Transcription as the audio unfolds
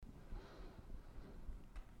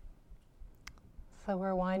So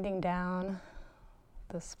we're winding down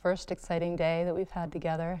this first exciting day that we've had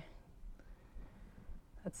together.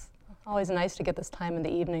 It's always nice to get this time in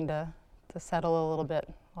the evening to settle a little bit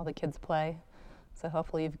while the kids play. So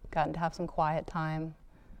hopefully you've gotten to have some quiet time,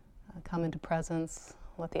 come into presence,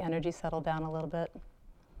 let the energy settle down a little bit.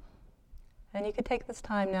 And you could take this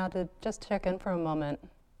time now to just check in for a moment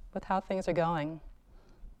with how things are going,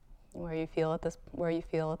 where you feel at this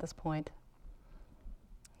point.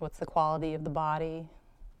 What's the quality of the body?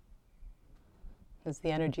 Is the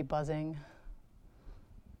energy buzzing?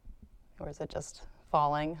 Or is it just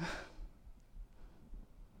falling?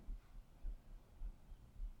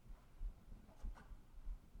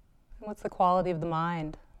 And what's the quality of the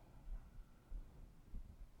mind?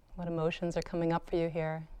 What emotions are coming up for you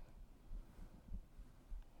here?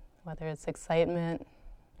 Whether it's excitement,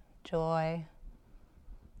 joy,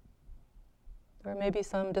 or maybe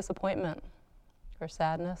some disappointment or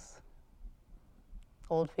sadness,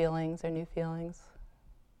 old feelings or new feelings.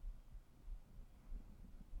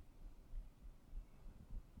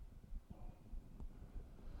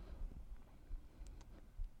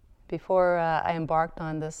 Before I embarked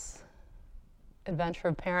on this adventure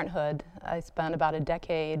of parenthood, I spent about a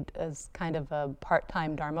decade as kind of a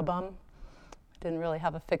part-time Dharma bum. Didn't really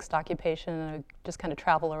have a fixed occupation, and I would just kind of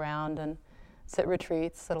travel around and sit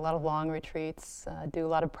retreats, sit a lot of long retreats, do a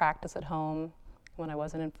lot of practice at home when I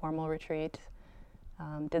wasn't in formal retreat.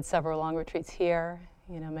 Did several long retreats here,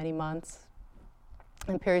 many months,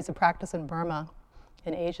 and periods of practice in Burma,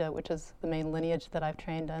 in Asia, which is the main lineage that I've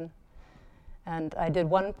trained in. And I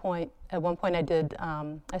did I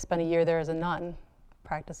spent a year there as a nun,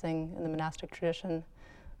 practicing in the monastic tradition,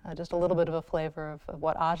 just a little bit of a flavor of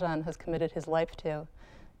what Ajahn has committed his life to,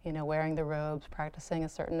 wearing the robes, practicing a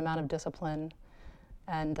certain amount of discipline,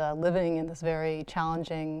 and living in this very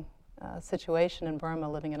challenging situation in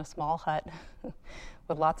Burma, living in a small hut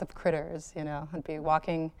with lots of critters. I'd be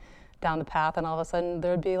walking down the path, and all of a sudden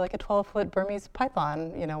there'd be like a 12-foot Burmese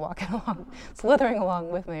python, walking along, slithering along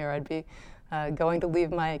with me, or I'd be going to leave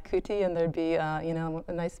my kuti, and there'd be, a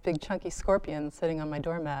nice big chunky scorpion sitting on my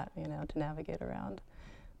doormat, to navigate around.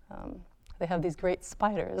 They have these great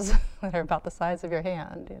spiders that are about the size of your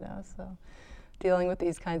hand, so dealing with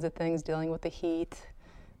these kinds of things, dealing with the heat,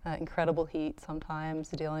 incredible heat sometimes,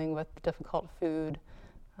 dealing with difficult food.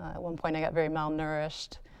 At one point I got very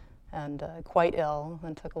malnourished and quite ill,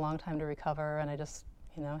 and took a long time to recover, and I just,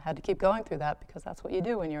 had to keep going through that, because that's what you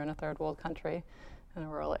do when you're in a third world country in a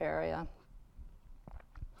rural area.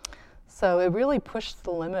 So it really pushed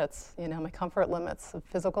the limits, my comfort limits of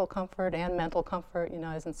physical comfort and mental comfort.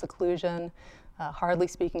 I was in seclusion, hardly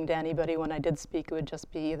speaking to anybody. When I did speak, it would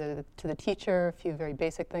just be either to the teacher, a few very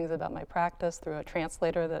basic things about my practice, through a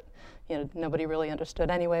translator that, nobody really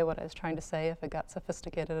understood anyway what I was trying to say, if it got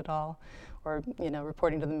sophisticated at all, or,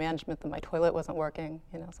 reporting to the management that my toilet wasn't working,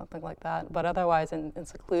 something like that. But otherwise, in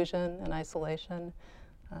seclusion and isolation,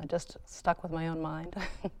 just stuck with my own mind.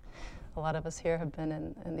 A lot of us here have been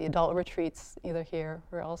in the adult retreats, either here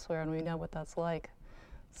or elsewhere, and we know what that's like.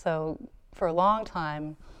 So for a long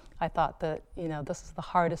time, I thought that, this is the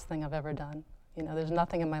hardest thing I've ever done. There's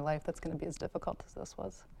nothing in my life that's going to be as difficult as this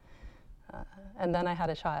was. And then I had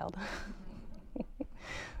a child.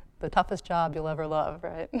 The toughest job you'll ever love,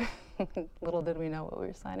 right? Little did we know what we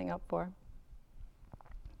were signing up for.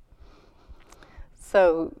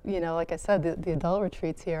 So, like I said, the adult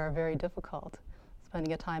retreats here are very difficult.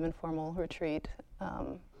 Spending a time in formal retreat.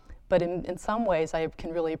 But in some ways I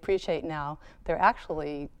can really appreciate now, they're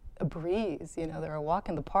actually a breeze, they're a walk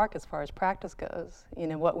in the park as far as practice goes.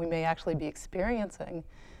 What we may actually be experiencing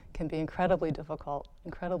can be incredibly difficult,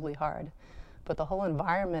 incredibly hard. But the whole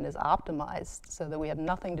environment is optimized so that we have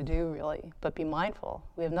nothing to do really but be mindful.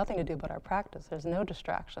 We have nothing to do but our practice. There's no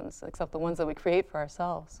distractions except the ones that we create for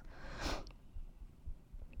ourselves.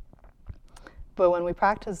 But when we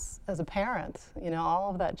practice as a parent, all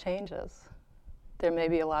of that changes. There may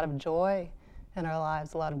be a lot of joy in our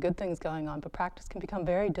lives, a lot of good things going on, but practice can become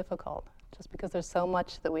very difficult just because there's so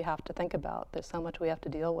much that we have to think about. There's so much we have to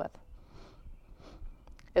deal with.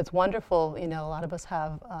 It's wonderful, a lot of us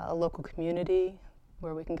have a local community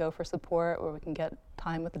where we can go for support, where we can get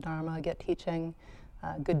time with the Dharma, get teaching,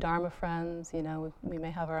 good Dharma friends, we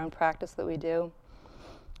may have our own practice that we do.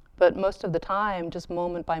 But most of the time, just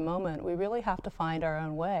moment by moment, we really have to find our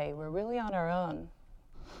own way. We're really on our own.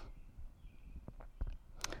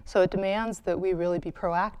 So it demands that we really be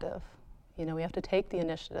proactive. We have to take the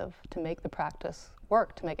initiative to make the practice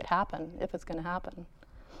work, to make it happen, if it's going to happen.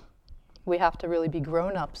 We have to really be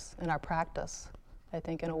grown-ups in our practice, I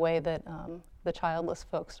think, in a way that the childless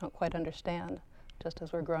folks don't quite understand, just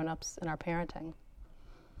as we're grown-ups in our parenting.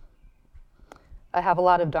 I have a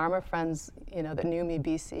lot of Dharma friends, that knew me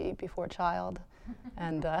BC, before child,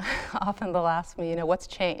 and often they'll ask me, what's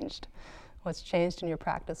changed? What's changed in your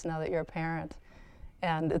practice now that you're a parent?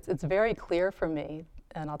 And it's very clear for me,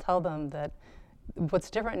 and I'll tell them that what's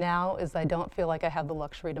different now is I don't feel like I have the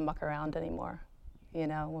luxury to muck around anymore.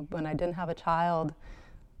 When I didn't have a child,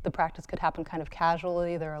 the practice could happen kind of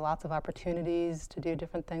casually. There are lots of opportunities to do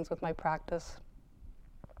different things with my practice.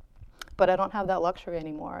 But I don't have that luxury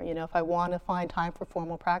anymore. If I want to find time for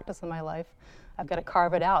formal practice in my life, I've got to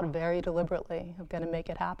carve it out very deliberately. I've got to make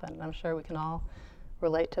it happen. I'm sure we can all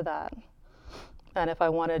relate to that. And if I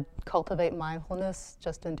want to cultivate mindfulness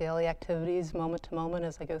just in daily activities, moment to moment,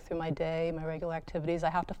 as I go through my day, my regular activities, I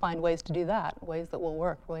have to find ways to do that, ways that will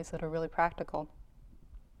work, ways that are really practical.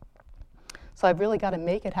 So I've really got to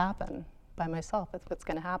make it happen by myself if it's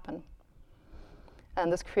going to happen.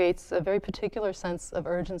 And this creates a very particular sense of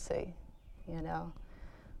urgency,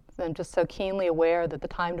 I'm just so keenly aware that the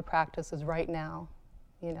time to practice is right now.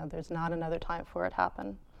 There's not another time for it to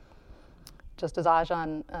happen. Just as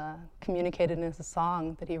Ajahn communicated in his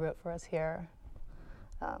song that he wrote for us here,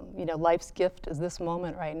 life's gift is this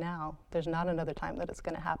moment right now. There's not another time that it's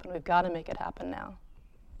going to happen. We've got to make it happen now,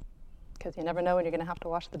 because you never know when you're going to have to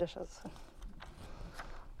wash the dishes.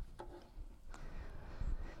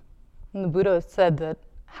 And the Buddha said that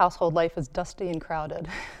household life is dusty and crowded.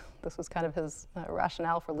 This was kind of his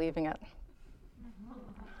rationale for leaving it.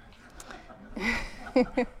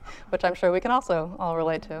 Which I'm sure we can also all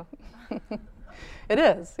relate to. It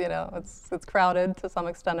is, it's crowded to some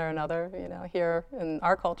extent or another, here in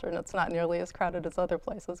our culture, and it's not nearly as crowded as other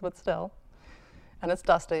places, but still. And it's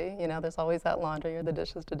dusty, there's always that laundry or the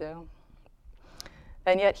dishes to do.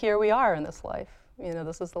 And yet here we are in this life.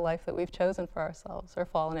 This is the life that we've chosen for ourselves, or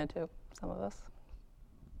fallen into, some of us.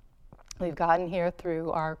 We've gotten here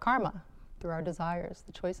through our karma, through our desires,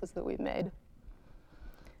 the choices that we've made.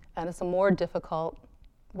 And it's a more difficult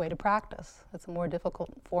way to practice. It's a more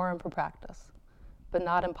difficult forum for practice, but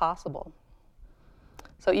not impossible.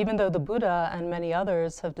 So even though the Buddha and many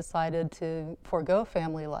others have decided to forego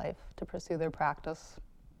family life to pursue their practice,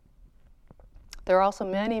 there are also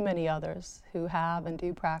many, many others who have and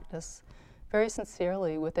do practice very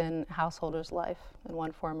sincerely within householders' life in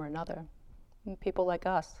one form or another. People like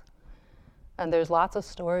us. And there's lots of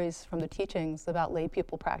stories from the teachings about lay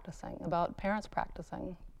people practicing, about parents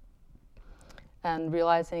practicing, and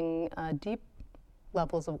realizing deep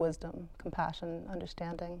levels of wisdom, compassion,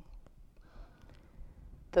 understanding.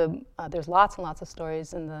 There's lots and lots of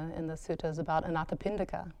stories in the suttas about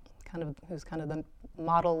Anathapindika, who's kind of the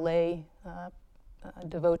model lay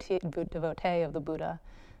devotee of the Buddha,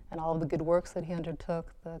 and all of the good works that he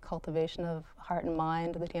undertook, the cultivation of heart and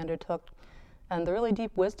mind that he undertook, and the really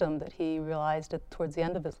deep wisdom that he realized towards the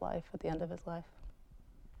end of his life,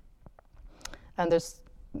 And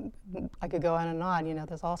I could go on and on,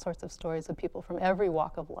 there's all sorts of stories of people from every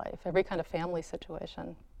walk of life, every kind of family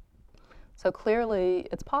situation. So clearly,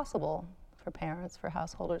 it's possible for parents, for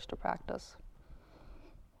householders to practice.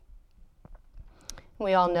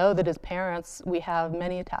 We all know that as parents, we have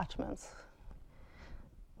many attachments.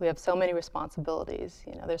 We have so many responsibilities.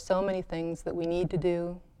 There's so many things that we need to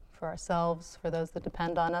do for ourselves, for those that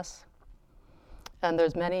depend on us. And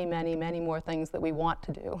there's many, many, many more things that we want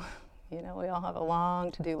to do. We all have a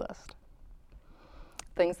long to-do list.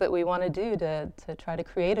 Things that we want to do to try to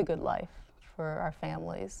create a good life for our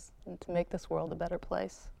families and to make this world a better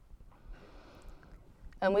place.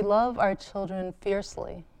 And we love our children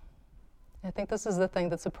fiercely. I think this is the thing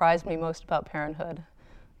that surprised me most about parenthood.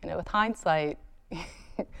 With hindsight,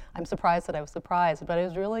 I'm surprised that I was surprised, but I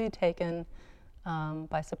was really taken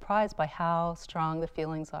by surprise by how strong the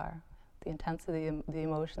feelings are, the intensity of the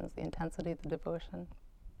emotions, the intensity of the devotion.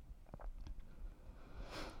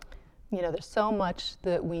 There's so much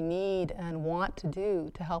that we need and want to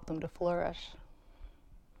do to help them to flourish.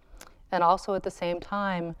 And also at the same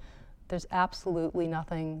time, there's absolutely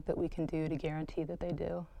nothing that we can do to guarantee that they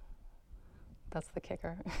do. That's the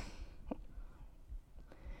kicker.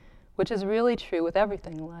 Which is really true with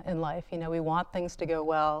everything in life. We want things to go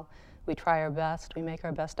well, we try our best, we make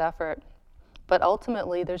our best effort, but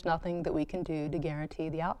ultimately there's nothing that we can do to guarantee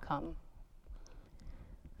the outcome.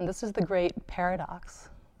 And this is the great paradox.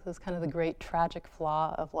 This is kind of the great tragic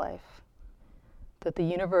flaw of life, that the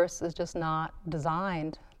universe is just not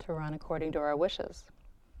designed to run according to our wishes.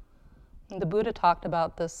 And the Buddha talked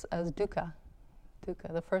about this as dukkha,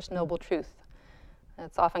 the first noble truth.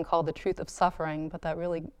 It's often called the truth of suffering, but that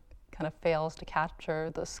really kind of fails to capture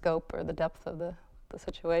the scope or the depth of the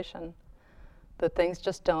situation. That things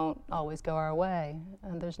just don't always go our way,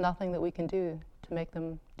 and there's nothing that we can do to make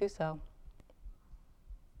them do so.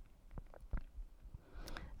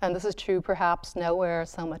 And this is true perhaps nowhere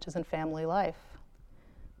so much as in family life.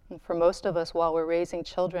 And for most of us, while we're raising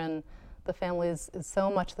children, the family is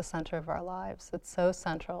so much the center of our lives. It's so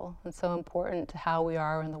central and so important to how we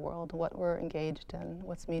are in the world, what we're engaged in,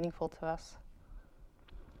 what's meaningful to us.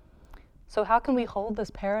 So how can we hold this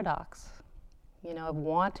paradox, of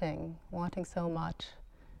wanting so much,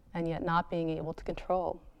 and yet not being able to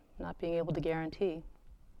control, not being able to guarantee?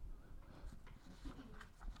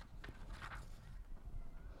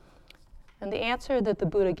 And the answer that the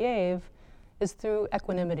Buddha gave is through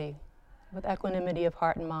equanimity, with equanimity of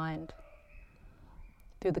heart and mind,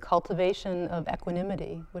 through the cultivation of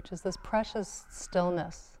equanimity, which is this precious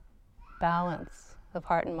stillness, balance of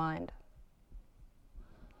heart and mind.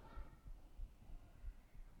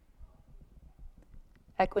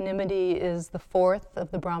 Equanimity is the fourth of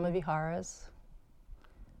the Brahma Viharas,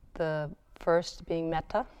 the first being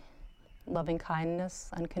metta, loving kindness,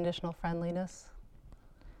 unconditional friendliness.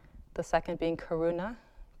 The second being karuna,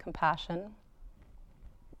 compassion.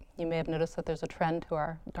 You may have noticed that there's a trend to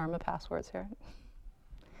our Dharma passwords here.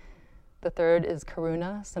 The third is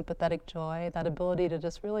karuna, sympathetic joy, that ability to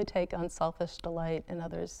just really take unselfish delight in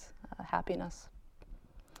others' happiness.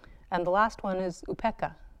 And the last one is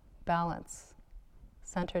upekkha, balance,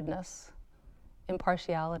 centeredness,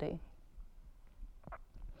 impartiality.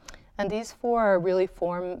 And these four really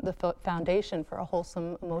form the foundation for a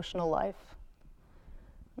wholesome emotional life.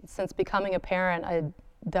 Since becoming a parent, I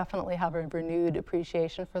definitely have a renewed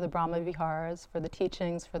appreciation for the Brahma Viharas, for the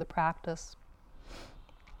teachings, for the practice.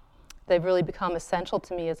 They've really become essential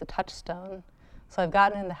to me as a touchstone. So I've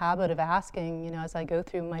gotten in the habit of asking, as I go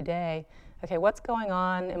through my day, okay, what's going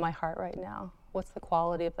on in my heart right now? What's the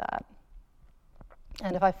quality of that?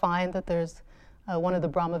 And if I find that there's one of the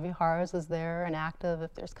Brahma Viharas is there and active,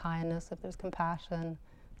 if there's kindness, if there's compassion,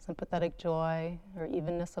 sympathetic joy, or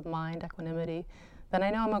evenness of mind, equanimity, then I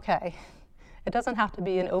know I'm okay. It doesn't have to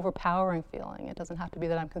be an overpowering feeling. It doesn't have to be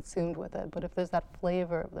that I'm consumed with it. But if there's that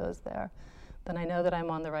flavor of those there, then I know that I'm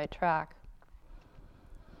on the right track.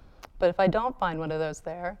 But if I don't find one of those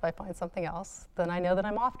there, if I find something else, then I know that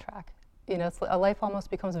I'm off track. A life almost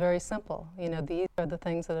becomes very simple. These are the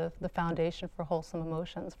things that are the foundation for wholesome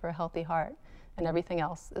emotions, for a healthy heart, and everything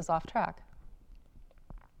else is off track.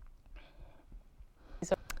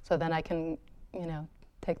 So then I can,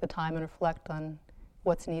 take the time and reflect on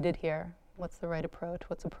what's needed here, what's the right approach,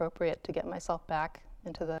 what's appropriate to get myself back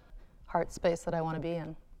into the heart space that I want to be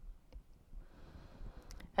in.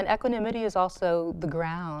 And equanimity is also the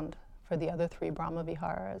ground for the other three Brahma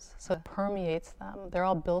Viharas. So it permeates them. They're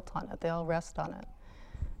all built on it. They all rest on it.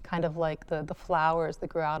 Kind of like the flowers that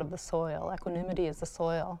grow out of the soil. Equanimity is the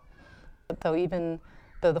soil. Though even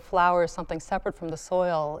though the flower is something separate from the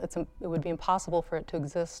soil, it would be impossible for it to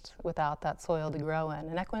exist without that soil to grow in.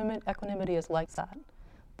 And equanimity is like that.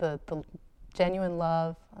 The genuine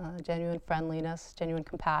love, genuine friendliness, genuine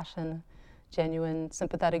compassion, genuine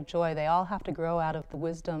sympathetic joy, they all have to grow out of the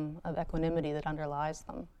wisdom of equanimity that underlies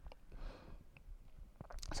them.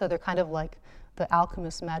 So they're kind of like the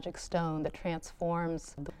alchemist's magic stone that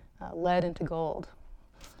transforms lead into gold.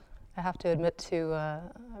 I have to admit to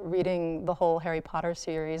reading the whole Harry Potter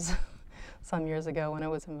series some years ago when it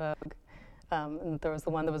was in vogue. And there was the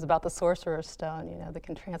one that was about the Sorcerer's Stone, that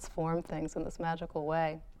can transform things in this magical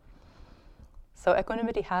way. So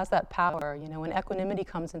equanimity has that power. When equanimity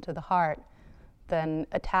comes into the heart, then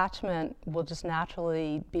attachment will just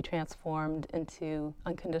naturally be transformed into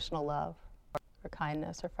unconditional love or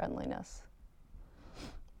kindness or friendliness.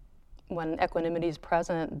 When equanimity is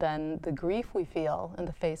present, then the grief we feel in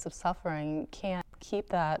the face of suffering can't keep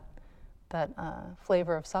that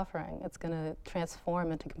flavor of suffering. It's going to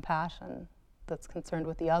transform into compassion that's concerned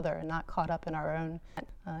with the other and not caught up in our own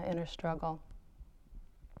inner struggle.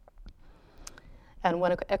 And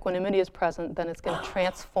when equanimity is present, then it's going to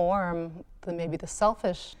transform maybe the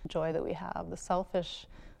selfish joy that we have, the selfish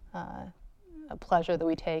pleasure that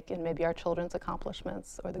we take in maybe our children's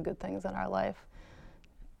accomplishments or the good things in our life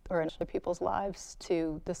or in other people's lives,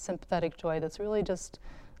 to this sympathetic joy that's really just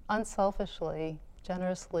unselfishly,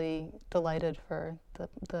 generously delighted for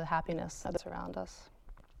the happiness that's around us.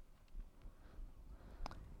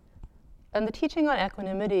 And the teaching on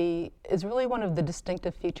equanimity is really one of the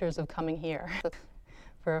distinctive features of coming here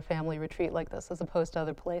for a family retreat like this, as opposed to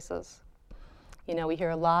other places. We hear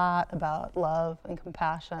a lot about love and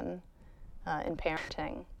compassion in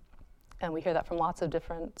parenting, and we hear that from lots of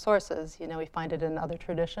different sources. We find it in other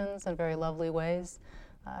traditions in very lovely ways,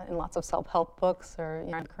 in lots of self-help books or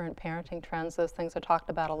current parenting trends. Those things are talked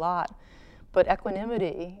about a lot. But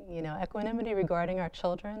equanimity, equanimity regarding our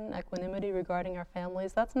children, equanimity regarding our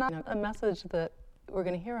families, that's not a message that we're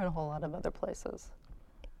going to hear in a whole lot of other places.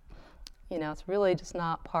 It's really just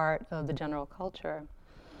not part of the general culture.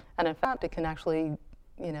 And in fact, it can actually,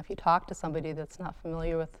 if you talk to somebody that's not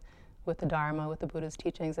familiar with the Dharma, with the Buddha's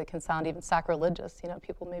teachings, it can sound even sacrilegious.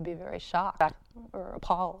 People may be very shocked or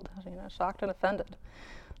appalled, shocked and offended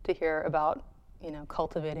to hear about,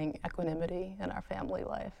 cultivating equanimity in our family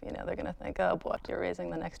life. They're going to think, oh boy, you're raising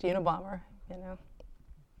the next Unabomber,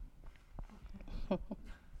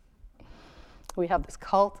 We have this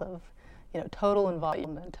cult of, total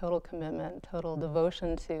involvement, total commitment, total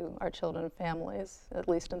devotion to our children and families, at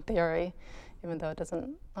least in theory, even though it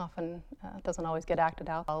doesn't always get acted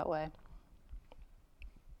out that way.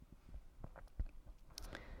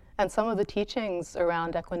 And some of the teachings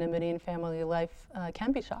around equanimity in family life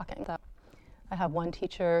can be shocking. I have one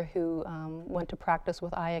teacher who went to practice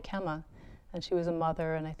with Ayya Khema, and she was a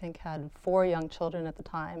mother and I think had 4 young children at the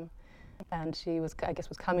time. And she was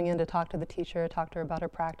coming in to talk to the teacher, talk to her about her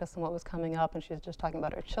practice and what was coming up, and she was just talking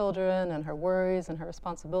about her children and her worries and her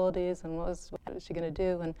responsibilities and what was she going to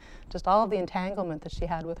do, and just all of the entanglement that she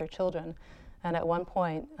had with her children. And at one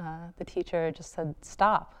point, the teacher just said,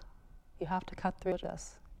 "Stop. You have to cut through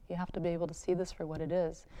this. You have to be able to see this for what it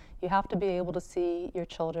is. You have to be able to see your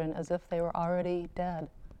children as if they were already dead."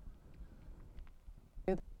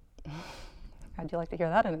 How'd you like to hear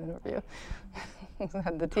that in an interview?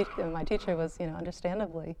 My teacher was,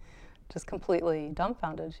 understandably just completely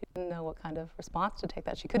dumbfounded. She didn't know what kind of response to take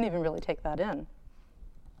that. She couldn't even really take that in.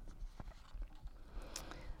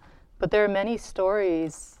 But there are many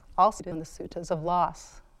stories also in the suttas of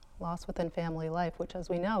loss within family life, which, as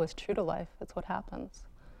we know, is true to life. It's what happens.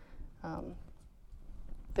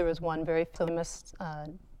 There was one very famous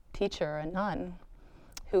teacher, a nun,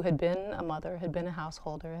 who had been a mother, had been a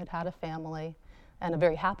householder, had had a family, and a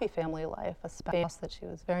very happy family life, a spouse that she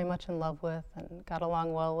was very much in love with and got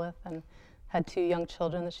along well with, and had 2 young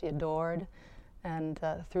children that she adored. And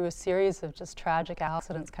through a series of just tragic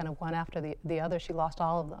accidents, kind of one after the other, she lost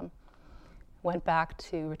all of them. Went back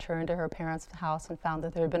to return to her parents' house and found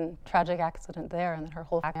that there had been a tragic accident there and that her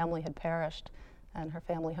whole family had perished, and her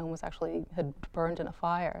family home had burned in a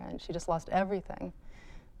fire, and she just lost everything.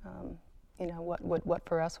 What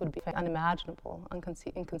for us would be unimaginable,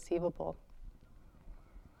 inconceivable.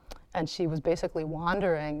 And she was basically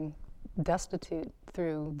wandering, destitute,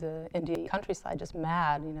 through the Indian countryside, just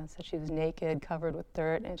mad, so she was naked, covered with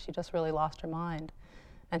dirt, and she just really lost her mind.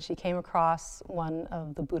 And she came across one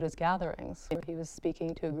of the Buddha's gatherings where he was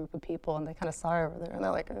speaking to a group of people, and they kind of saw her over there, and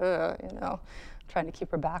they're like, ugh, trying to keep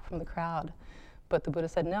her back from the crowd. But the Buddha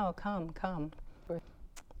said, "No, come.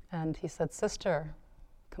 And he said, "Sister,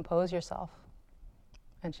 compose yourself."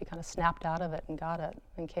 And she kind of snapped out of it and got it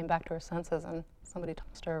and came back to her senses, and somebody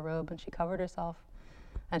tossed her a robe and she covered herself.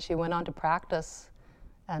 And she went on to practice,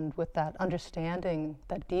 and with that understanding,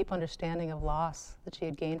 that deep understanding of loss that she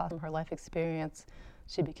had gained from her life experience,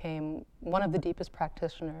 she became one of the deepest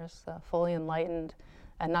practitioners, fully enlightened,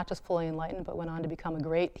 and not just fully enlightened, but went on to become a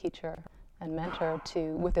great teacher and mentor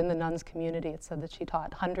within the nuns community. It said that she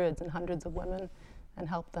taught hundreds and hundreds of women and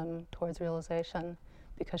helped them towards realization,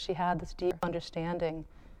 because she had this deep understanding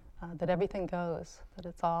that everything goes, that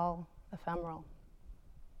it's all ephemeral.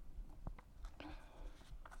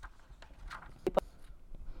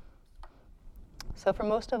 So for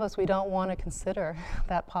most of us, we don't want to consider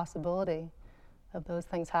that possibility of those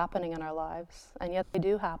things happening in our lives, and yet they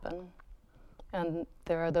do happen. And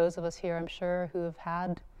there are those of us here, I'm sure, who have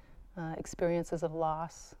had experiences of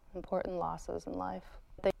loss, important losses in life.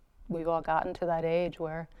 We've all gotten to that age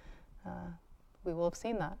where we will have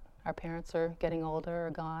seen that. Our parents are getting older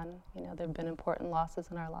or gone. There have been important losses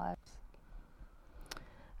in our lives.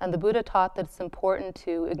 And the Buddha taught that it's important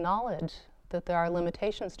to acknowledge that there are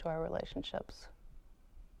limitations to our relationships.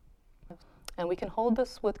 And we can hold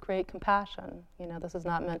this with great compassion. This is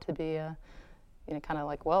not meant to be a, kind of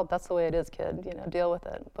like, well, that's the way it is, kid, deal with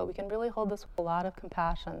it. But we can really hold this with a lot of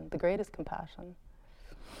compassion, the greatest compassion,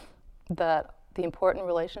 that the important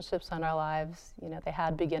relationships in our lives, they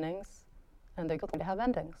had beginnings, and they're going to have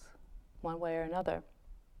endings, one way or another.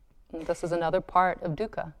 And this is another part of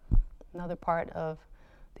dukkha, another part of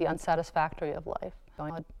the unsatisfactory of life,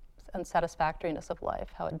 unsatisfactoriness of life,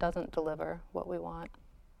 how it doesn't deliver what we want.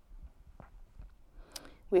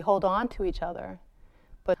 We hold on to each other,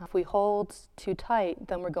 but if we hold too tight,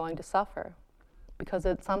 then we're going to suffer, because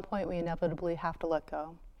at some point we inevitably have to let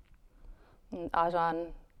go. And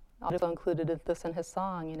Ajahn also included this in his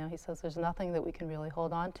song. He says there's nothing that we can really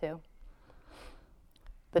hold on to.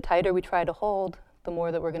 The tighter we try to hold, the more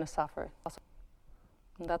that we're going to suffer.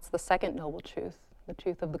 And that's the second noble truth, the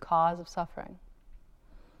truth of the cause of suffering.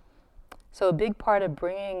 So a big part of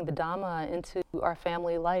bringing the Dhamma into our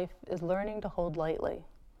family life is learning to hold lightly.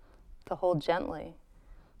 to hold gently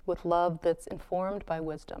with love that's informed by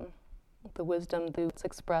wisdom, the wisdom that's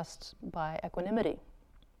expressed by equanimity.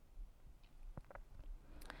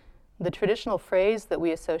 The traditional phrase that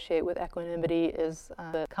we associate with equanimity is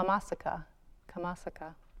the kamasaka,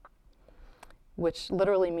 which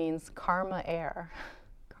literally means karma air.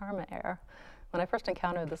 Karma air. When I first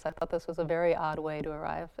encountered this, I thought this was a very odd way to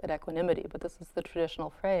arrive at equanimity, but this is the traditional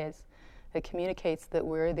phrase. It communicates that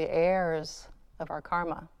we're the heirs of our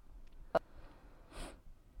karma.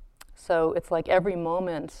 So it's like every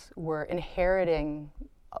moment we're inheriting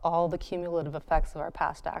all the cumulative effects of our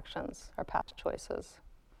past actions, our past choices.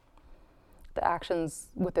 The actions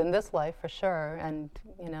within this life, for sure, and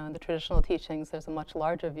in the traditional teachings, there's a much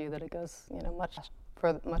larger view that it goes,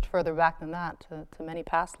 much further back than that to many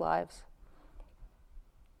past lives.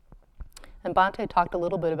 And Bhante talked a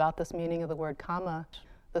little bit about this meaning of the word kama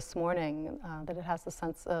this morning, that it has the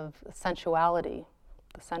sense of sensuality,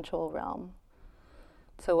 the sensual realm.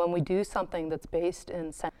 So when we do something that's based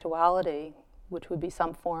in sensuality, which would be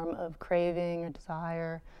some form of craving or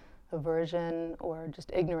desire, aversion, or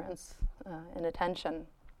just ignorance, inattention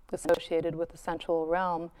associated with the sensual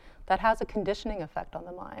realm, that has a conditioning effect on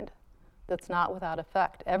the mind that's not without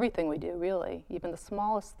effect. Everything we do, really, even the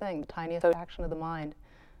smallest thing, the tiniest action of the mind,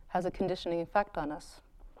 has a conditioning effect on us.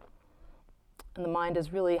 And the mind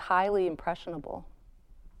is really highly impressionable.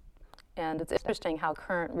 And it's interesting how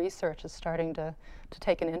current research is starting to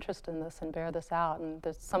take an interest in this and bear this out. And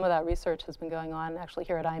some of that research has been going on actually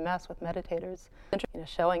here at IMS with meditators,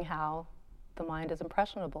 showing how the mind is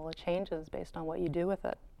impressionable. It changes based on what you do with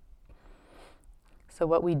it. So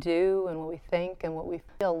what we do and what we think and what we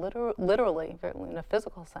feel literally, in a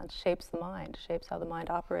physical sense, shapes the mind, shapes how the mind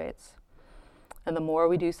operates. And the more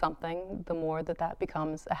we do something, the more that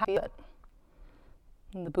becomes a habit.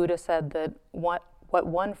 And the Buddha said that what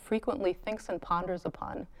one frequently thinks and ponders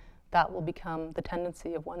upon, that will become the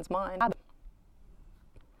tendency of one's mind.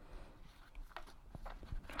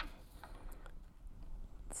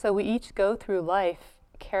 So we each go through life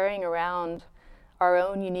carrying around our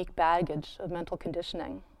own unique baggage of mental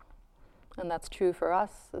conditioning. And that's true for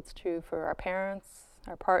us, it's true for our parents,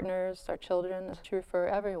 our partners, our children, it's true for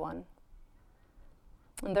everyone.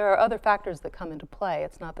 And there are other factors that come into play.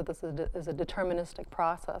 It's not that this is a deterministic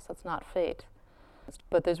process, it's not fate.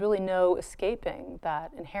 But there's really no escaping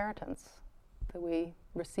that inheritance that we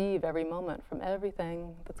receive every moment from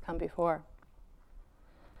everything that's come before.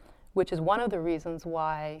 Which is one of the reasons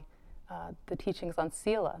why the teachings on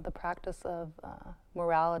sila, the practice of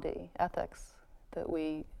morality, ethics, that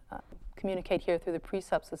we communicate here through the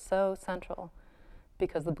precepts is so central,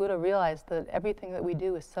 because the Buddha realized that everything that we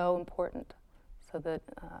do is so important, so that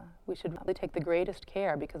we should really take the greatest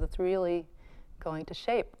care, because it's really going to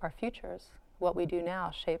shape our futures. What we do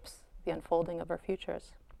now shapes the unfolding of our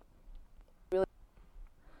futures.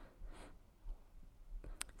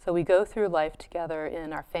 So we go through life together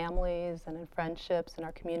in our families and in friendships and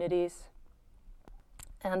our communities,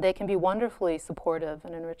 and they can be wonderfully supportive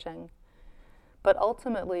and enriching. But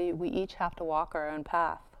ultimately, we each have to walk our own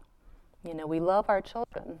path. We love our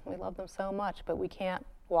children, we love them so much, but we can't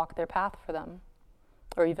walk their path for them,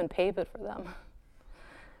 or even pave it for them.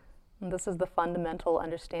 And this is the fundamental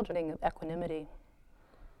understanding of equanimity.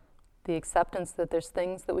 The acceptance that there's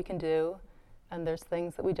things that we can do, and there's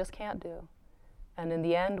things that we just can't do. And in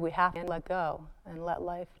the end, we have to let go and let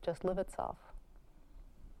life just live itself.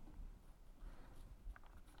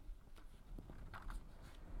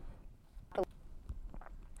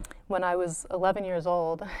 When I was 11 years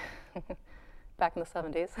old, back in the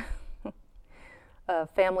 70s, a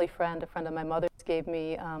family friend, a friend of my mother's, gave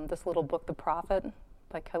me this little book, The Prophet,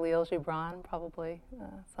 by Khalil Gibran. Probably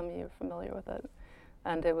some of you are familiar with it.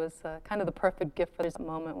 And it was kind of the perfect gift for this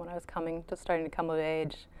moment when I was starting to come of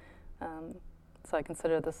age. So I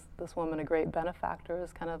consider this woman a great benefactor. It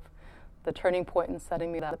was kind of the turning point in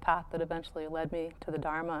setting me the path that eventually led me to the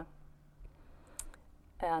Dharma.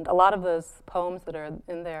 And a lot of those poems that are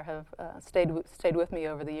in there have stayed with me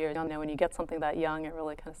over the years. When you get something that young, it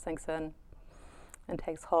really kind of sinks in and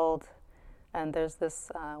takes hold. And there's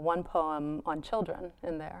this one poem on children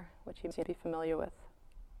in there, which you may be familiar with.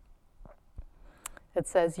 It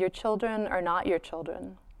says, "Your children are not your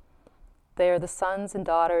children. They are the sons and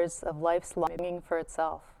daughters of life's longing for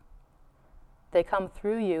itself. They come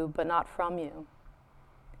through you, but not from you.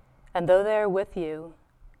 And though they are with you,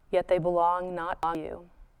 yet they belong not to you.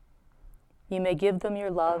 You may give them your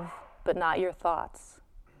love, but not your thoughts,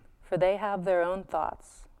 for they have their own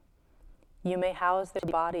thoughts. You may house their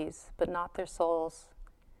bodies, but not their souls,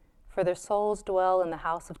 for their souls dwell in the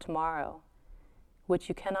house of tomorrow, which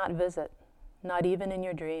you cannot visit, not even in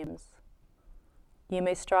your dreams. You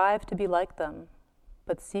may strive to be like them,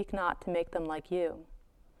 but seek not to make them like you.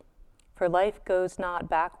 For life goes not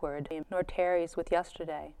backward, nor tarries with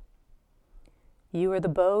yesterday. You are the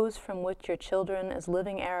bows from which your children as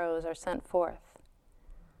living arrows are sent forth.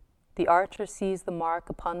 The archer sees the mark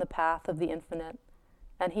upon the path of the infinite,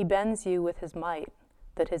 and he bends you with his might,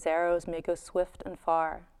 that his arrows may go swift and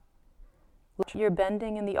far. Let your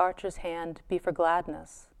bending in the archer's hand be for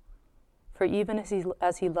gladness, for even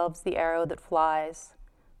as he loves the arrow that flies,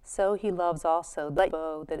 so he loves also the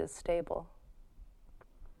bow that is stable.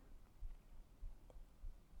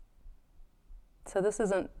 So this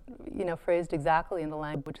isn't, phrased exactly in the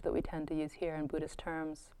language that we tend to use here in Buddhist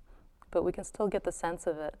terms, but we can still get the sense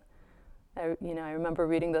of it. I remember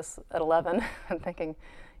reading this at 11 and thinking,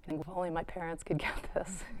 if only my parents could get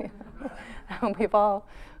this.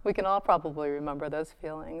 We can all probably remember those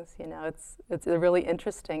feelings. It's really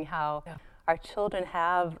interesting how our children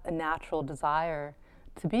have a natural desire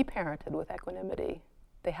to be parented with equanimity.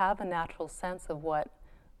 They have a natural sense of what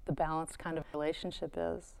the balanced kind of relationship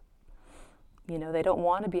is. They don't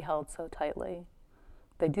want to be held so tightly.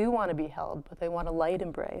 They do want to be held, but they want a light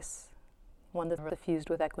embrace, one that's suffused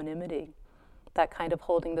with equanimity, that kind of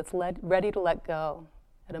holding that's ready to let go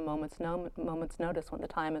at a moment's notice when the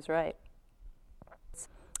time is right.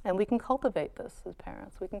 And we can cultivate this as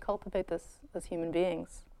parents. We can cultivate this as human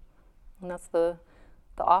beings. And that's the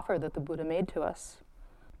offer that the Buddha made to us,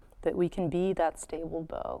 that we can be that stable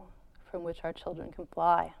bow from which our children can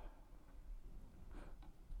fly.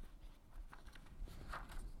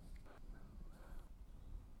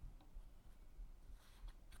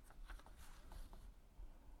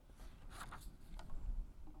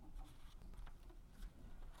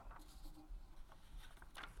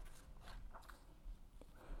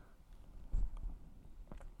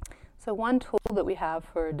 So one tool that we have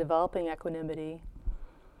for developing equanimity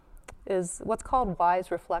is what's called wise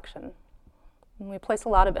reflection. And we place a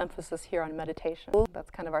lot of emphasis here on meditation. That's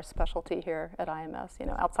kind of our specialty here at IMS,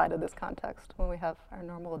 outside of this context. When we have our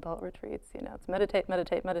normal adult retreats, it's meditate,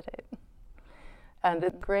 meditate, meditate. And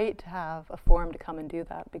it's great to have a forum to come and do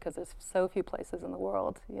that because there's so few places in the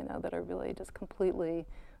world, that are really just completely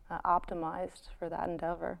optimized for that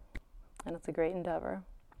endeavor. And it's a great endeavor.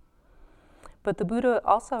 But the Buddha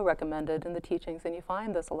also recommended in the teachings, and you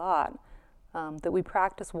find this a lot, that we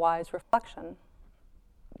practice wise reflection,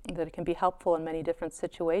 that it can be helpful in many different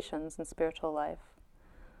situations in spiritual life.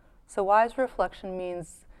 So wise reflection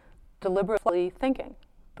means deliberately thinking,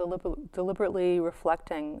 deliberately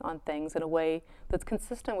reflecting on things in a way that's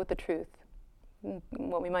consistent with the truth,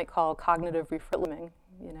 what we might call cognitive reframing,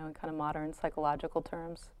 in kind of modern psychological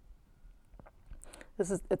terms.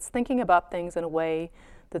 It's thinking about things in a way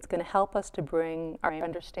that's going to help us to bring our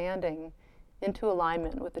understanding into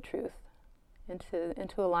alignment with the truth,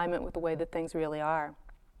 into alignment with the way that things really are.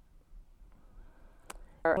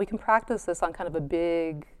 We can practice this on kind of a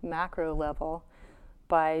big macro level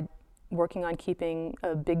by working on keeping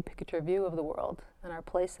a big picture view of the world and our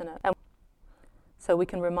place in it. And so we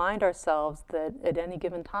can remind ourselves that at any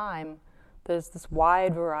given time, there's this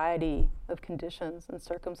wide variety of conditions and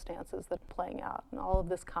circumstances that are playing out, and all of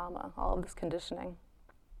this karma, all of this conditioning.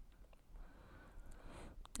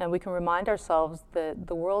 And we can remind ourselves that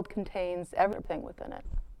the world contains everything within it,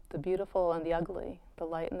 the beautiful and the ugly, the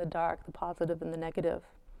light and the dark, the positive and the negative,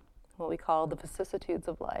 what we call the vicissitudes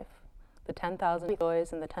of life, the 10,000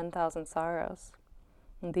 joys and the 10,000 sorrows.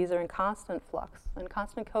 And these are in constant flux and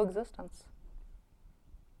constant coexistence.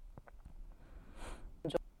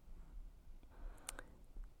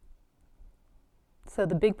 So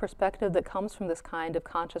the big perspective that comes from this kind of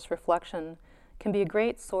conscious reflection can be a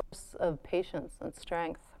great source of patience and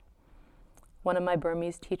strength. One of my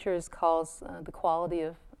Burmese teachers calls the quality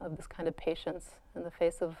of this kind of patience in the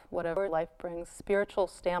face of whatever life brings spiritual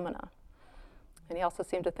stamina. And he also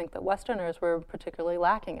seemed to think that Westerners were particularly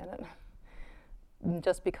lacking in it.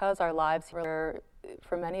 Just because our lives here,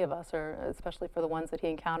 for many of us, or especially for the ones that he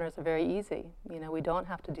encounters, are very easy. We don't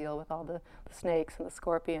have to deal with all the snakes and the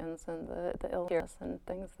scorpions and the illness and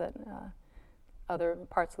things that other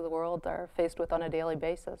parts of the world are faced with on a daily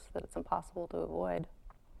basis that it's impossible to avoid.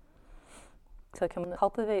 So it can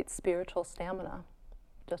cultivate spiritual stamina,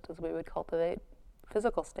 just as we would cultivate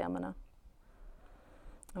physical stamina.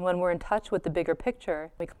 And when we're in touch with the bigger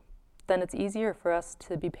picture, then it's easier for us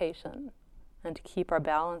to be patient and to keep our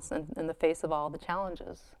balance in the face of all the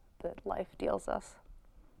challenges that life deals us.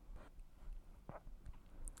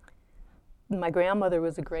 My grandmother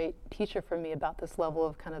was a great teacher for me about this level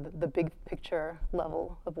of kind of the big picture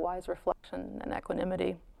level of wise reflection and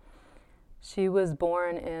equanimity. She was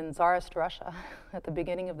born in Tsarist Russia at the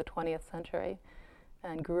beginning of the 20th century,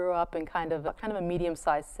 and grew up in kind of a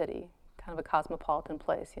medium-sized city, kind of a cosmopolitan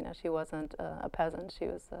place. You know, she wasn't a peasant. She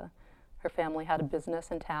was her family had a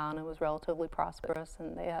business in town and was relatively prosperous,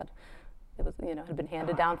 and had been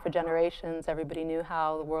handed down for generations. Everybody knew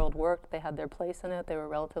how the world worked. They had their place in it. They were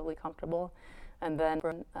relatively comfortable. And then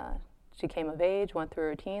she came of age, went through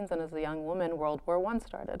her teens, and as a young woman, World War I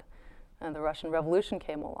started. And the Russian Revolution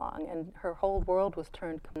came along, and her whole world was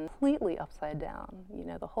turned completely upside down. You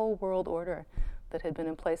know, the whole world order that had been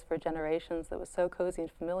in place for generations, that was so cozy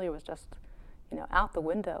and familiar, was just, out the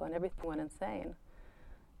window, and everything went insane.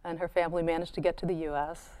 And her family managed to get to the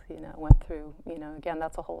U.S., went through, again,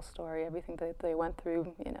 that's a whole story, everything that they went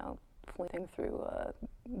through, fleeing through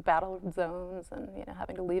battle zones and,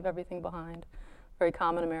 having to leave everything behind. Very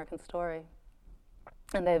common American story.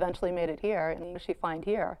 And they eventually made it here, and what does she find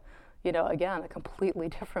here? Again, a completely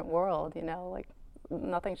different world, like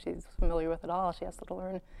nothing she's familiar with at all. She has to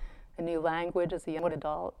learn a new language as a young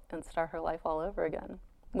adult and start her life all over again,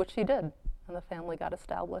 which she did. And the family got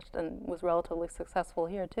established and was relatively successful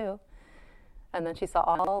here too. And then she saw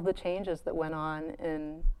all the changes that went on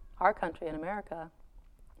in our country, in America,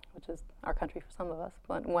 which is our country for some of us,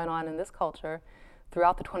 but went on in this culture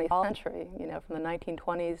throughout the 20th century, from the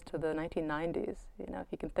 1920s to the 1990s, if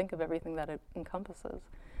you can think of everything that it encompasses.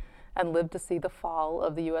 And lived to see the fall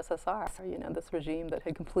of the USSR, this regime that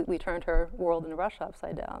had completely turned her world in Russia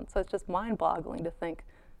upside down. So it's just mind-boggling to think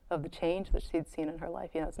of the change that she'd seen in her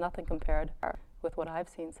life. It's nothing compared with what I've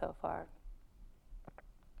seen so far.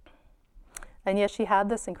 And yet she had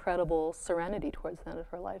this incredible serenity towards the end of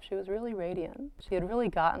her life. She was really radiant. She had really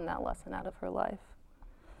gotten that lesson out of her life.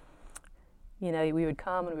 We would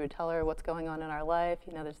come and we would tell her what's going on in our life.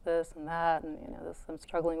 There's this and that, and I'm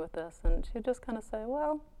struggling with this. And she'd just kind of say,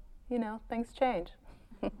 well, things change.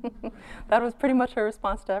 That was pretty much her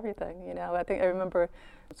response to everything. I remember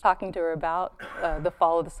talking to her about the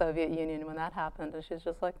fall of the Soviet Union when that happened, and she's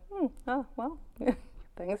just like, oh, well,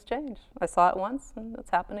 things change. I saw it once, and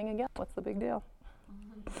it's happening again. What's the big deal?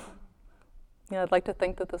 I'd like to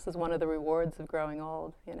think that this is one of the rewards of growing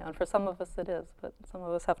old, and for some of us it is, but some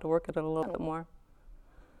of us have to work at it a little bit more.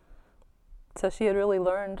 So she had really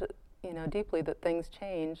learned, deeply that things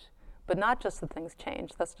change. But not just that things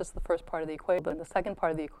change, that's just the first part of the equation. But the second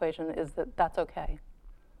part of the equation is that that's okay.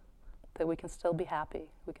 That we can still be happy.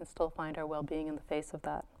 We can still find our well-being in the face of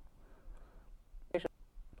that.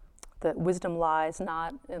 That wisdom lies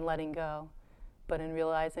not in letting go, but in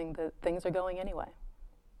realizing that things are going anyway.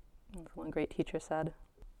 As one great teacher said.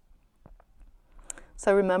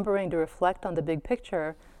 So remembering to reflect on the big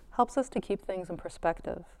picture helps us to keep things in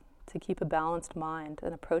perspective, to keep a balanced mind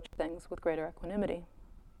and approach things with greater equanimity.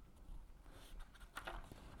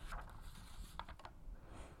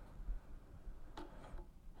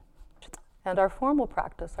 And our formal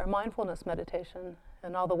practice, our mindfulness meditation,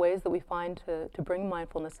 and all the ways that we find to bring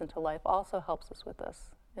mindfulness into life also helps us with this,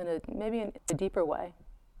 maybe in a deeper way,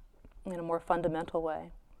 in a more fundamental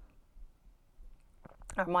way.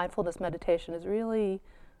 Our mindfulness meditation is really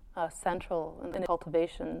central in the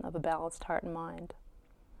cultivation of a balanced heart and mind.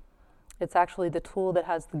 It's actually the tool that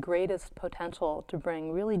has the greatest potential to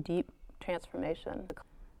bring really deep transformation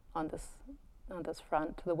on this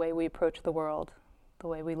front, to the way we approach the world, the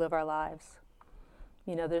way we live our lives.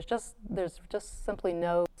 There's just simply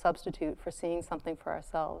no substitute for seeing something for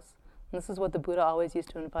ourselves. And this is what the Buddha always used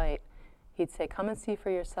to invite. He'd say, come and see for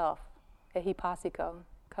yourself. Ehipassiko,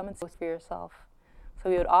 come and see for yourself. So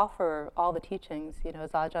he would offer all the teachings.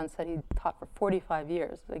 As Ajahn said, he taught for 45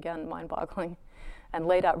 years, again, mind-boggling, and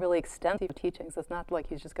laid out really extensive teachings. It's not like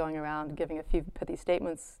he's just going around giving a few pithy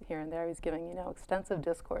statements here and there. He's giving, extensive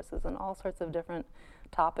discourses on all sorts of different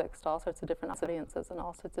topics, to all sorts of different audiences, and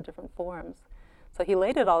all sorts of different forms. So he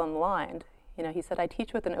laid it all on the line. He said, I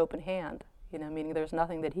teach with an open hand, meaning there's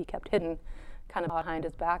nothing that he kept hidden kind of behind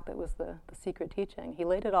his back that was the secret teaching. He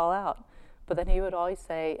laid it all out. But then he would always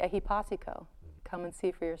say, Ehipassiko, come and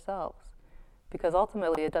see for yourselves. Because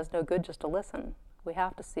ultimately it does no good just to listen. We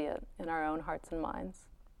have to see it in our own hearts and minds.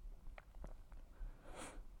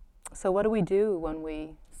 So what do we do when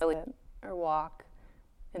we sit or walk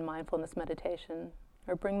in mindfulness meditation,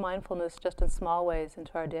 or bring mindfulness just in small ways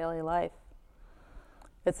into our daily life?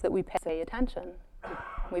 It's that we pay attention.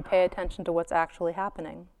 We pay attention to what's actually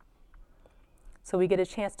happening. So we get a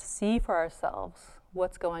chance to see for ourselves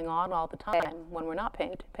what's going on all the time when we're not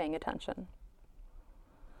paying attention,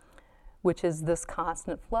 which is this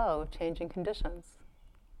constant flow of changing conditions.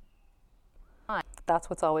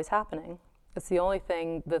 That's what's always happening. It's the only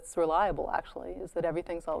thing that's reliable, actually, is that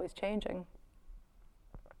everything's always changing.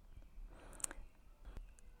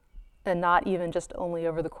 And not even just only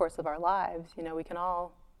over the course of our lives. We can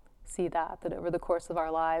all see that over the course of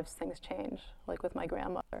our lives, things change, like with my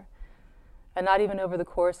grandmother. And not even over the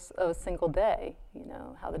course of a single day,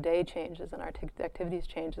 how the day changes and our activities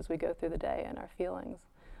change as we go through the day and our feelings.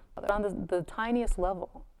 But on the tiniest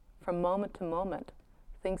level, from moment to moment,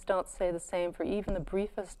 things don't stay the same for even the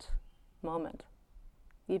briefest moment,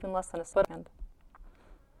 even less than a second.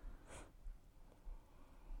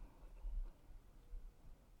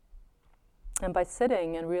 And by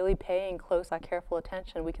sitting and really paying close, careful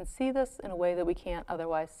attention, we can see this in a way that we can't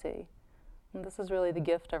otherwise see. And this is really the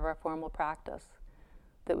gift of our formal practice,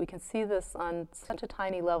 that we can see this on such a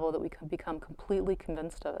tiny level that we can become completely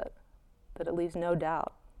convinced of it, that it leaves no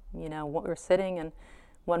doubt. We're sitting and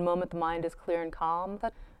one moment the mind is clear and calm,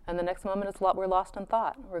 and the next moment we're lost in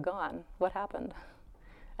thought. We're gone. What happened?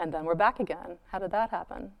 And then we're back again. How did that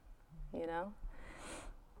happen?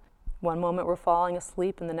 One moment we're falling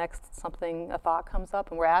asleep, and the next a thought comes up,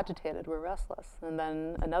 and we're agitated, we're restless. And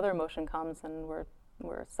then another emotion comes, and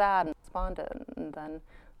we're sad and despondent. And then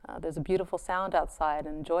there's a beautiful sound outside,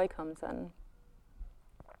 and joy comes in.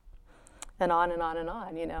 And on and on and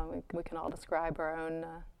on. We can all describe our own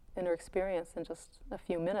inner experience in just a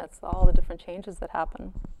few minutes, all the different changes that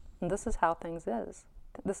happen. And this is how things is.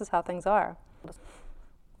 This is how things are.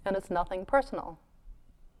 And it's nothing personal.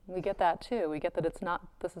 We get that too. We get that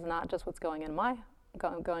this is not just what's going on in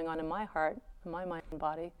my heart, in my mind and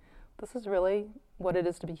body. This is really what it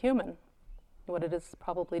is to be human, what it is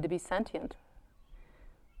probably to be sentient.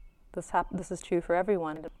 This is true for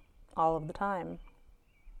everyone, all of the time.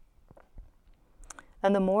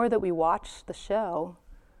 And the more that we watch the show,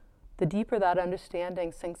 the deeper that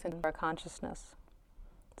understanding sinks into our consciousness,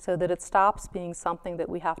 so that it stops being something that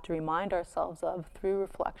we have to remind ourselves of through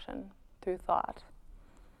reflection, through thought.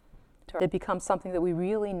 It becomes something that we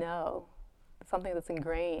really know, something that's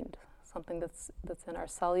ingrained, something that's in our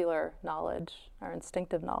cellular knowledge, our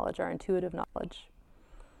instinctive knowledge, our intuitive knowledge.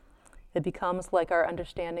 It becomes like our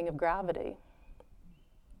understanding of gravity.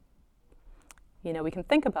 We can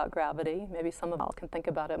think about gravity. Maybe some of us can think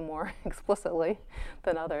about it more explicitly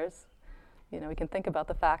than others. We can think about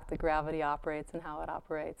the fact that gravity operates and how it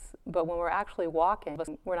operates. But when we're actually walking,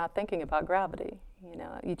 we're not thinking about gravity.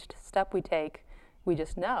 Each step we take, we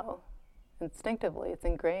just know. Instinctively, it's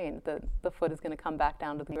ingrained that the foot is going to come back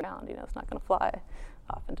down to the ground. It's not going to fly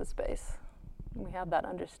off into space. We have that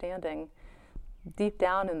understanding deep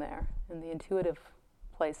down in there, in the intuitive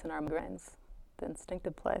place in our brains, the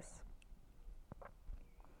instinctive place.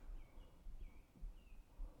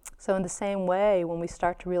 So in the same way, when we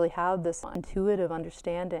start to really have this intuitive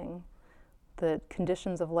understanding that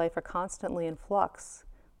conditions of life are constantly in flux,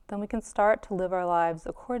 then we can start to live our lives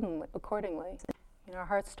accordingly. Our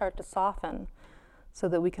hearts start to soften so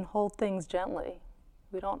that we can hold things gently.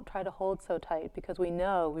 We don't try to hold so tight because we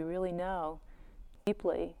really know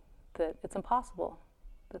deeply that it's impossible,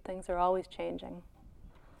 that things are always changing.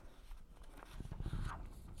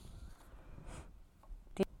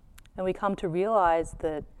 And we come to realize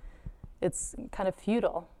that it's kind of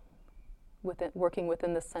futile working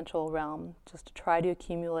within this sensual realm, just to try to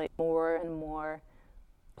accumulate more and more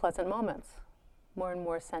pleasant moments, more and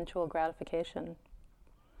more sensual gratification.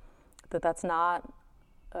 That's not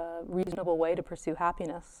a reasonable way to pursue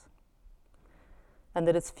happiness. And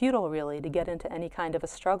that it's futile, really, to get into any kind of a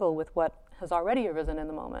struggle with what has already arisen in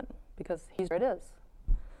the moment, because here it is.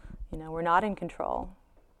 We're not in control.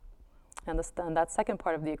 And that second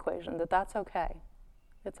part of the equation, that's okay.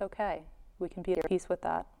 It's okay. We can be at peace with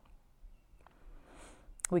that.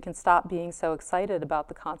 We can stop being so excited about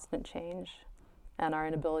the constant change and our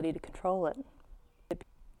inability to control it.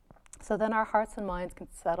 So then our hearts and minds can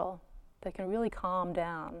settle. They can really calm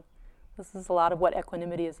down. This is a lot of what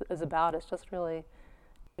equanimity is about. It's just really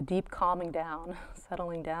a deep calming down,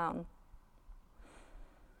 settling down.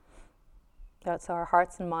 So our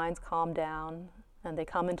hearts and minds calm down, and they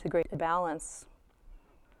come into great balance,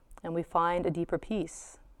 and we find a deeper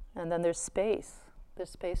peace. And then there's space.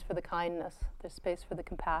 There's space for the kindness. There's space for the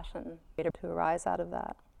compassion to arise out of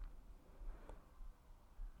that.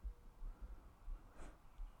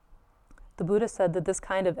 The Buddha said that this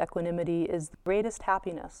kind of equanimity is the greatest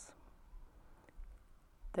happiness.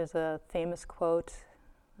 There's a famous quote,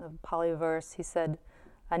 a Pali verse. He said,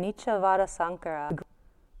 "Anicca vada sankara,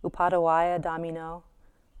 upadavaya damino,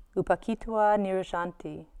 upakitva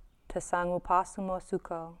nirjanti, tasang upasumo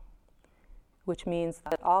sukho," which means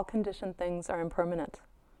that all conditioned things are impermanent.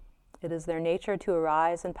 It is their nature to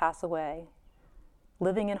arise and pass away.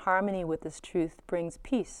 Living in harmony with this truth brings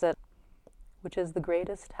peace, which is the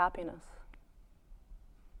greatest happiness.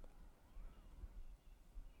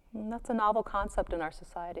 And that's a novel concept in our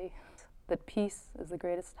society, that peace is the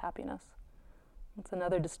greatest happiness. It's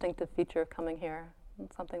another distinctive feature of coming here.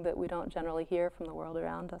 It's something that we don't generally hear from the world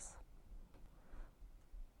around us.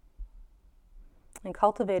 And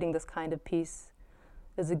cultivating this kind of peace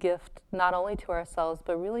is a gift not only to ourselves,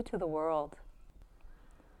 but really to the world.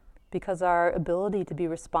 Because our ability to be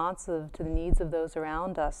responsive to the needs of those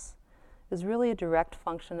around us is really a direct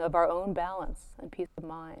function of our own balance and peace of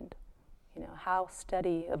mind. You know, how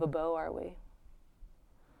steady of a bow are we?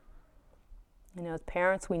 You know, as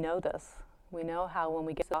parents, we know this. We know how when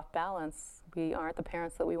we get off balance, we aren't the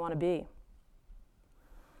parents that we want to be.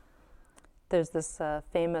 There's this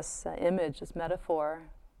famous image, this metaphor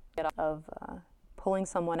of pulling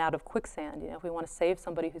someone out of quicksand. You know, if we want to save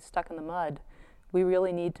somebody who's stuck in the mud, we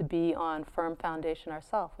really need to be on firm foundation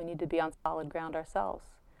ourselves. We need to be on solid ground ourselves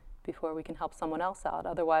before we can help someone else out.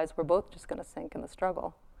 Otherwise, we're both just going to sink in the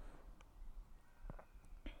struggle.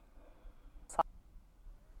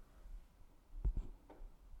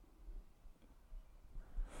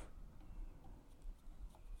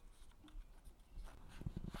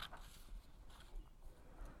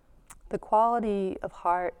 The quality of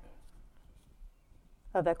heart,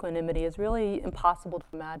 of equanimity, is really impossible to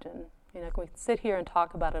imagine. You know, we can sit here and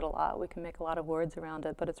talk about it a lot. We can make a lot of words around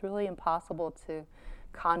it, but it's really impossible to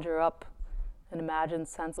conjure up an imagined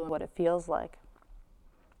sense of what it feels like.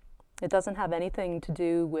 It doesn't have anything to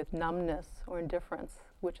do with numbness or indifference,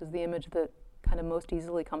 which is the image that kind of most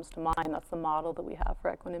easily comes to mind. That's the model that we have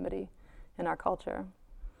for equanimity in our culture.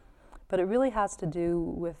 But it really has to do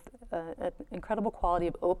with an incredible quality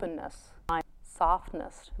of openness,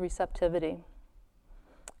 softness, receptivity.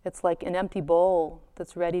 It's like an empty bowl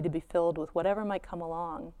that's ready to be filled with whatever might come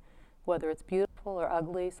along, whether it's beautiful or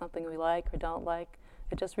ugly, something we like or don't like.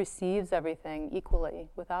 It just receives everything equally,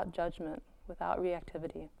 without judgment, without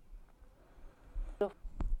reactivity.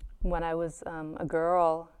 When I was a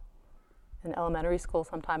girl in elementary school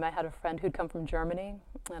sometime, I had a friend who'd come from Germany,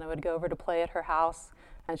 and I would go over to play at her house,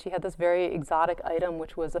 and she had this very exotic item,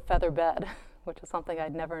 which was a feather bed, which is something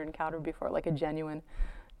I'd never encountered before, like a genuine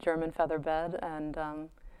German feather bed. And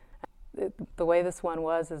the way this one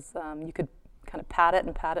was is you could kind of pat it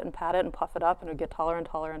and pat it and pat it and puff it up, and it would get taller and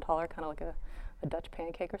taller and taller, kind of like a Dutch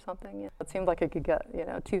pancake or something. You know, it seemed like it could get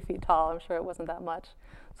 2 feet tall. I'm sure it wasn't that much.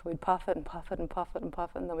 So we'd puff it and puff it and puff it and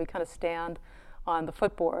puff it, and then we'd kind of stand on the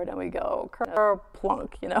footboard and we'd go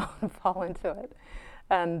plunk, and fall into it.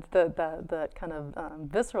 And the kind of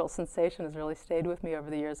visceral sensation has really stayed with me over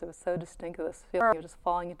the years. It was so distinctive, this feeling of just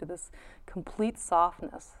falling into this complete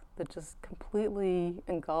softness that just completely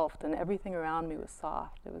engulfed, and everything around me was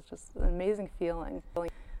soft. It was just an amazing feeling.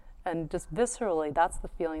 And just viscerally, that's the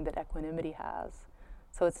feeling that equanimity has.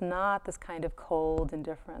 So it's not this kind of cold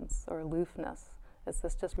indifference or aloofness. It's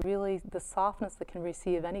this just really the softness that can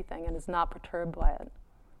receive anything and is not perturbed by it.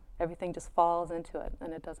 Everything just falls into it,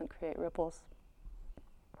 and it doesn't create ripples.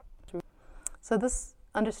 So this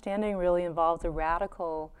understanding really involves a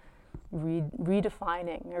radical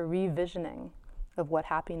redefining or revisioning of what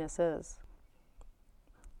happiness is.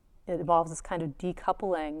 It involves this kind of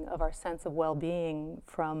decoupling of our sense of well-being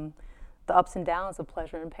from the ups and downs of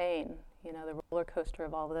pleasure and pain, the roller coaster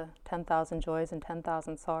of all the 10,000 joys and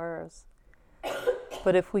 10,000 sorrows.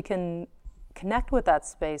 But if we can connect with that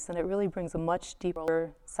space, then it really brings a much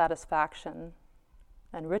deeper satisfaction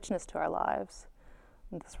and richness to our lives.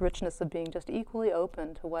 And this richness of being just equally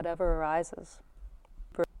open to whatever arises.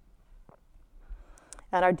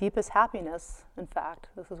 And our deepest happiness, in fact,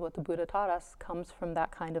 this is what the Buddha taught us, comes from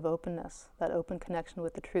that kind of openness, that open connection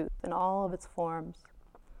with the truth in all of its forms.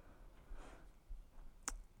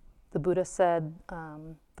 The Buddha said,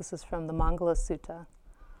 this is from the Mangala Sutta,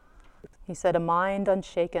 he said, "A mind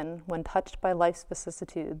unshaken when touched by life's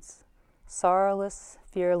vicissitudes, sorrowless,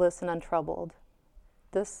 fearless, and untroubled.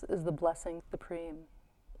 This is the blessing supreme,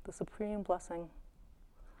 the supreme blessing."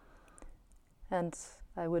 And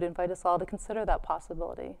I would invite us all to consider that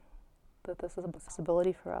possibility, that this is a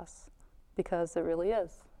possibility for us, because it really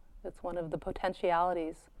is. It's one of the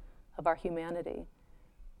potentialities of our humanity,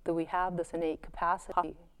 that we have this innate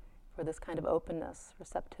capacity for this kind of openness,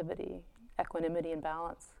 receptivity, equanimity, and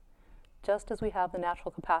balance, just as we have the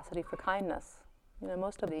natural capacity for kindness.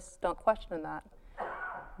 Most of these don't question that.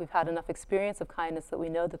 We've had enough experience of kindness that we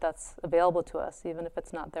know that that's available to us, even if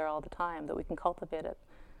it's not there all the time, that we can cultivate it.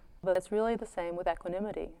 But it's really the same with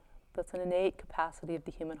equanimity. That's an innate capacity of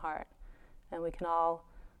the human heart, and we can all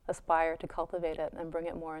aspire to cultivate it and bring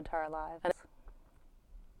it more into our lives.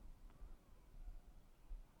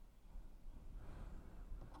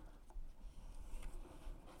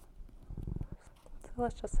 So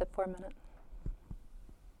let's just sit for a minute.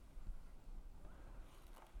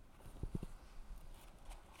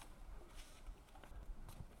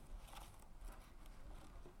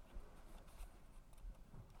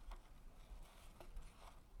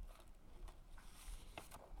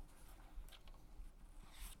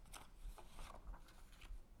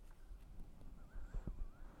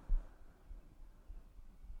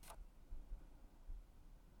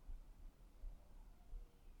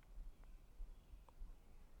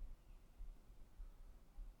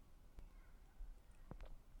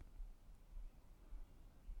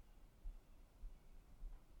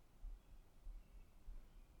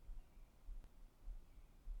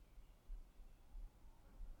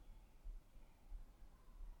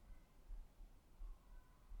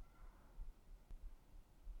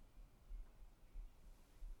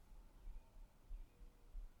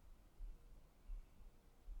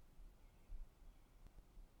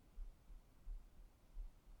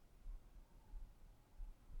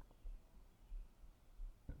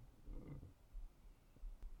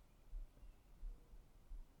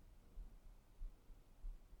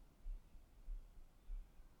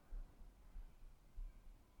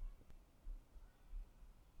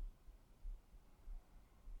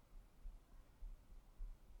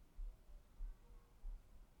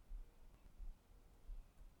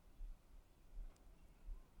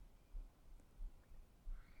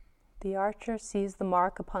 The archer sees the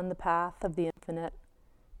mark upon the path of the infinite,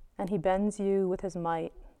 and he bends you with his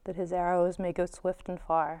might, that his arrows may go swift and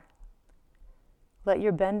far. Let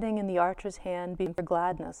your bending in the archer's hand be for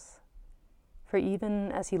gladness, for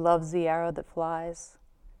even as he loves the arrow that flies,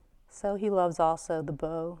 so he loves also the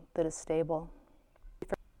bow that is stable.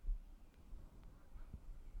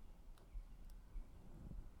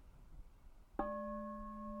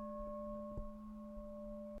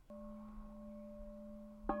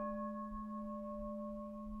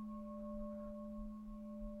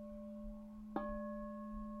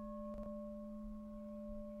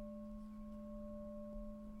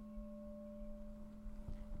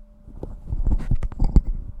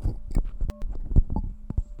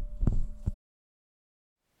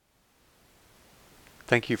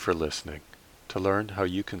 Thank you for listening. To learn how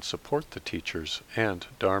you can support the teachers and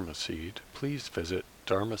Dharma Seed, please visit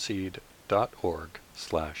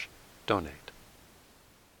dharmaseed.org/donate.